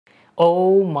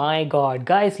Oh my god,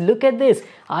 guys, look at this.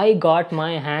 I got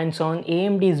my hands on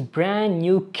AMD's brand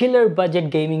new killer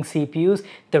budget gaming CPUs,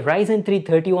 the Ryzen 3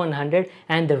 3100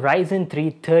 and the Ryzen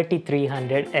 3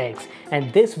 3300X.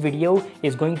 And this video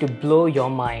is going to blow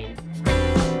your mind.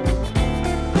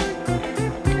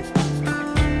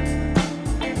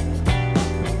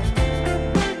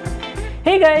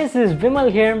 Hey guys, this is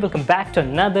Vimal here and welcome back to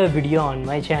another video on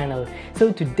my channel.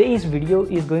 So today's video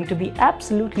is going to be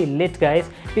absolutely lit, guys,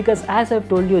 because as I've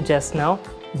told you just now,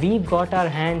 we've got our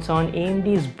hands on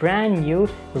AMD's brand new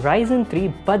Ryzen 3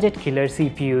 budget killer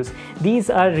CPUs.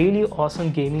 These are really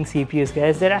awesome gaming CPUs,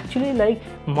 guys. They're actually like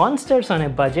monsters on a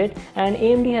budget, and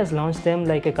AMD has launched them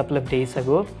like a couple of days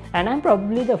ago, and I'm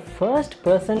probably the first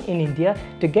person in India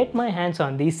to get my hands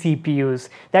on these CPUs.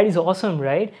 That is awesome,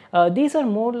 right? These are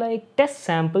more like test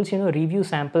samples, review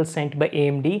samples sent by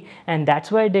AMD, and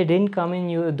that's why they didn't come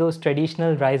in those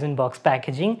traditional Ryzen box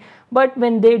packaging. But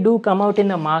when they do come out in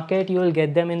the market, you will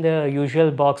get them in the usual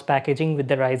box packaging with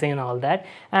the Ryzen and all that,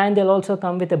 and they'll also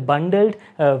come with a bundled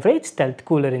Wraith Stealth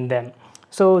cooler in them.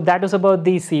 So that was about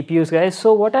these CPUs, guys.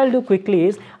 So what I'll do quickly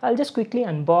is I'll just quickly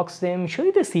unbox them, show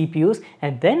you the CPUs,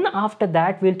 and then after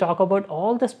that we'll talk about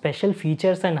all the special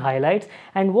features and highlights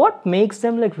and what makes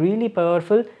them like really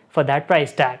powerful for that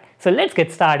price tag. So let's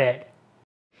get started.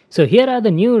 So here are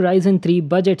the new Ryzen 3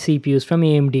 budget CPUs from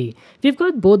AMD. We've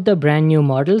got both the brand new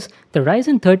models, the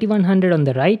Ryzen 3100 on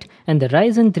the right and the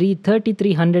Ryzen 3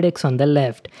 3300X on the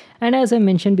left. And as I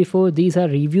mentioned before, these are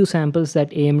review samples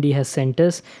that AMD has sent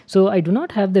us, so I do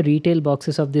not have the retail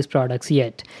boxes of these products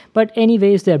yet. But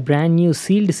anyways, they're brand new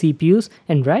sealed CPUs,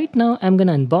 and right now I'm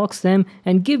gonna unbox them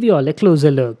and give you all a closer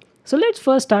look. So let's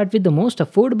first start with the most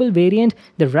affordable variant,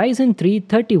 the Ryzen 3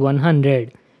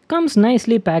 3100. Comes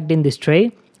nicely packed in this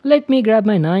tray. Let me grab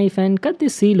my knife and cut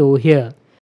this seal over here.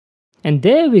 And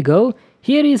there we go.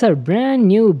 Here is our brand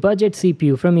new budget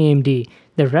CPU from AMD,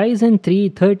 the Ryzen 3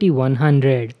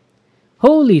 3100.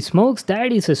 Holy smokes,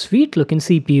 that is a sweet looking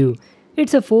CPU.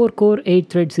 It's a 4-core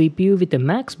 8-thread CPU with a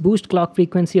max boost clock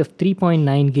frequency of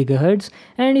 3.9 GHz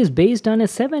and is based on a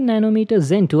 7nm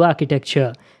Zen 2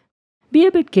 architecture. Be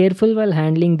a bit careful while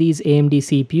handling these AMD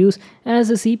CPUs, as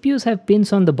the CPUs have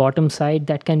pins on the bottom side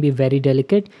that can be very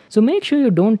delicate, so make sure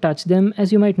you don't touch them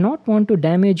as you might not want to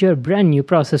damage your brand new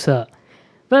processor.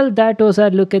 Well, that was our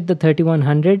look at the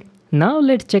 3100. Now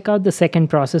let's check out the second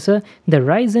processor, the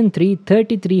Ryzen 3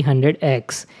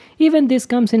 3300X. Even this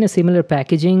comes in a similar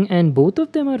packaging and both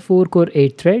of them are 4-core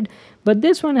 8-thread, but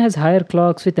this one has higher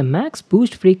clocks with a max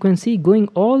boost frequency going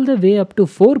all the way up to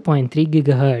 4.3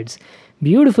 GHz.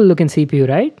 Beautiful looking CPU,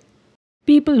 right?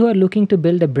 People who are looking to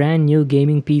build a brand new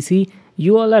gaming PC,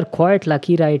 you all are quite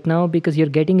lucky right now because you're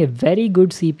getting a very good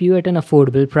CPU at an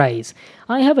affordable price.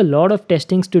 I have a lot of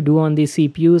testings to do on these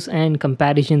CPUs and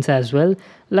comparisons as well.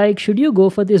 Like, should you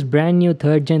go for this brand new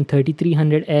 3rd gen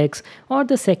 3300X or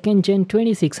the 2nd gen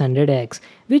 2600X?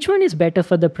 Which one is better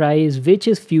for the price? Which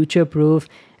is future proof?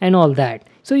 And all that.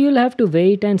 So you'll have to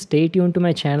wait and stay tuned to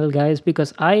my channel, guys,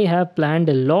 because I have planned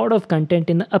a lot of content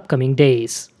in the upcoming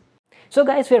days. So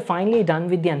guys, we're finally done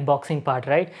with the unboxing part,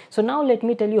 right? So now let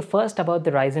me tell you first about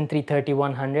the Ryzen 3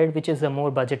 3100, which is the more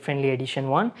budget-friendly edition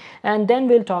one, and then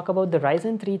we'll talk about the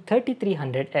Ryzen 3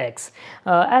 3300X.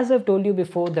 As I've told you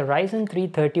before, the Ryzen 3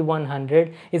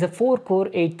 3100 is a 4-core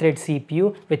 8-thread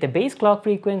CPU with a base clock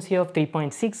frequency of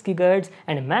 3.6 GHz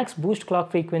and a max boost clock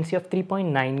frequency of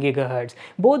 3.9 GHz.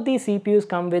 Both these CPUs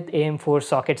come with AM4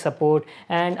 socket support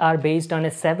and are based on a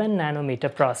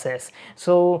 7nm process.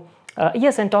 So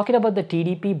yes, and talking about the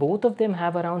TDP, both of them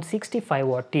have around 65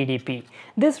 watt TDP.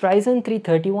 This Ryzen 3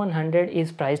 3100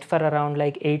 is priced for around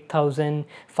like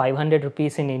 8,500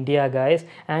 rupees in India, guys,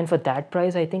 and for that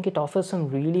price I think it offers some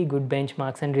really good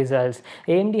benchmarks and results.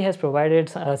 AMD has provided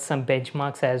some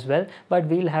benchmarks as well, but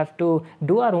we'll have to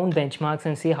do our own benchmarks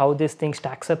and see how this thing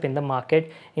stacks up in the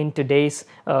market in today's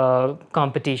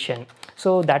competition.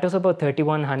 So that was about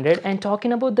 3100, and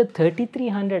talking about the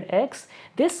 3300X,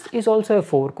 this is also a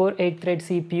 4-core 8-thread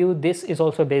CPU. This is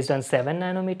also based on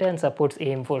 7nm and supports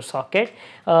AM4 socket.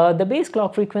 The base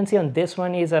clock frequency on this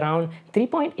one is around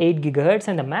 3.8 GHz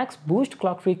and the max boost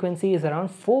clock frequency is around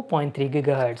 4.3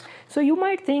 GHz. So you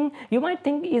might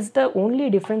think is the only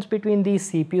difference between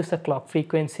these CPUs the clock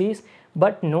frequencies,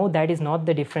 But no, that is not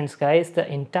the difference, guys. The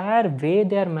entire way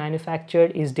they are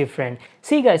manufactured is different.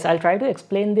 See guys, I'll try to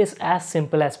explain this as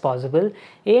simple as possible.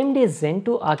 AMD's Zen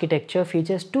 2 architecture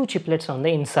features two chiplets on the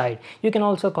inside. You can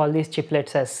also call these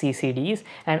chiplets as CCDs,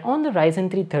 and on the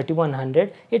Ryzen 3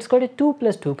 3100 it's got a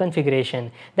 2+2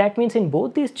 configuration. That means in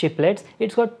both these chiplets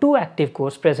it's got two active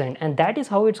cores present, and that is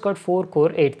how it's got 4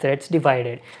 core 8 threads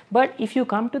divided. But if you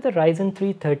come to the Ryzen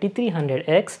 3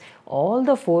 3300X, all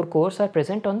the 4 cores are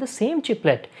present on the same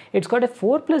chiplet. It's got a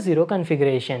 4+0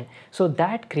 configuration, so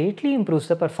that greatly improves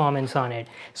the performance on it.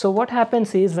 So what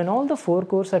happens is, when all the 4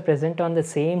 cores are present on the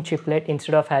same chiplet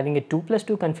instead of having a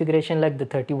 2+2 configuration like the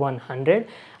 3100,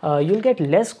 you'll get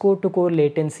less core-to-core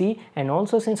latency, and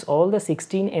also since all the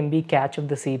 16 MB cache of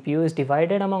the CPU is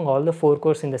divided among all the 4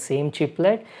 cores in the same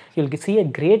chiplet, you'll see a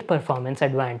great performance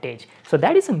advantage. So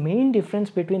that is the main difference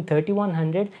between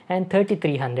 3100 and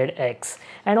 3300X.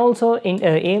 And also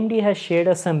AMD has shared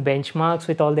us some benchmarks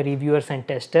with all the reviewers and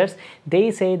testers. They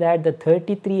say that the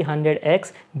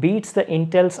 3300X beats the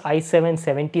Intel's i7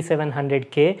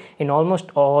 7700K in almost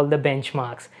all the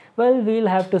benchmarks. Well, we'll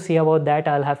have to see about that.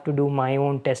 I'll have to do my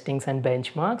own testings and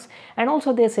benchmarks. And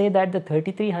also they say that the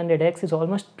 3300X is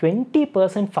almost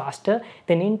 20% faster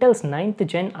than Intel's 9th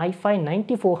gen i5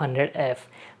 9400F.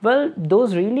 Well,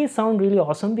 those really sound really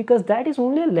awesome, because that is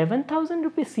only 11,000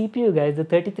 rupees CPU, guys, the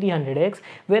 3300X,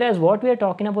 whereas what we are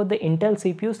talking about, the Intel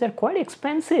CPUs, they're quite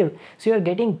expensive. So you're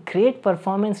getting great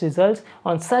performance results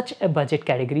on such a budget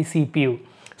category CPU.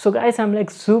 So guys, I'm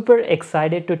like super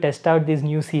excited to test out these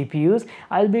new CPUs.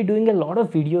 I'll be doing a lot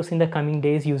of videos in the coming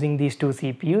days using these two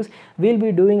CPUs. We'll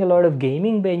be doing a lot of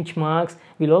gaming benchmarks.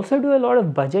 We'll also do a lot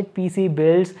of budget PC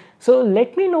builds. So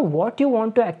let me know what you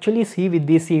want to actually see with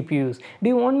these CPUs. Do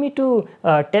you want me to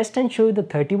test and show you the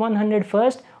 3100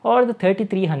 first, or the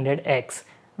 3300X?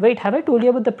 Wait, have I told you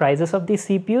about the prices of these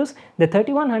CPUs? The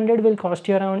 3100 will cost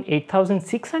you around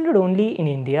 8,600 only in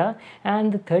India,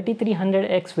 and the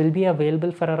 3300X will be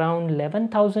available for around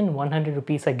 11,100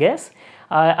 rupees, I guess.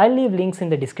 I'll leave links in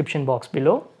the description box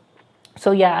below.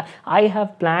 So yeah, I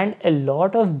have planned a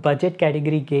lot of budget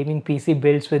category gaming PC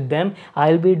builds with them.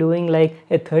 I'll be doing like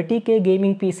a 30k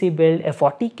gaming PC build, a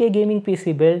 40k gaming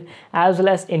PC build, as well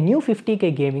as a new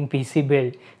 50k gaming PC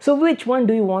build. So which one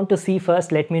do you want to see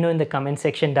first? Let me know in the comment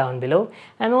section down below.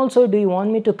 And also, do you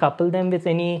want me to couple them with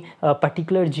any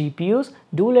particular GPUs?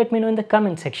 Do let me know in the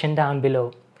comment section down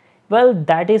below. Well,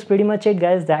 that is pretty much it,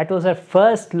 guys. That was our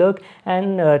first look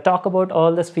and talk about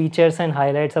all the features and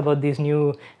highlights about these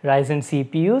new Ryzen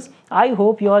CPUs. I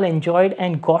hope you all enjoyed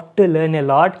and got to learn a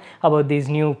lot about these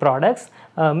new products.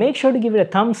 Make sure to give it a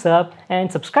thumbs up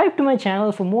and subscribe to my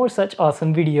channel for more such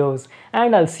awesome videos.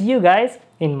 And I'll see you guys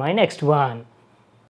in my next one.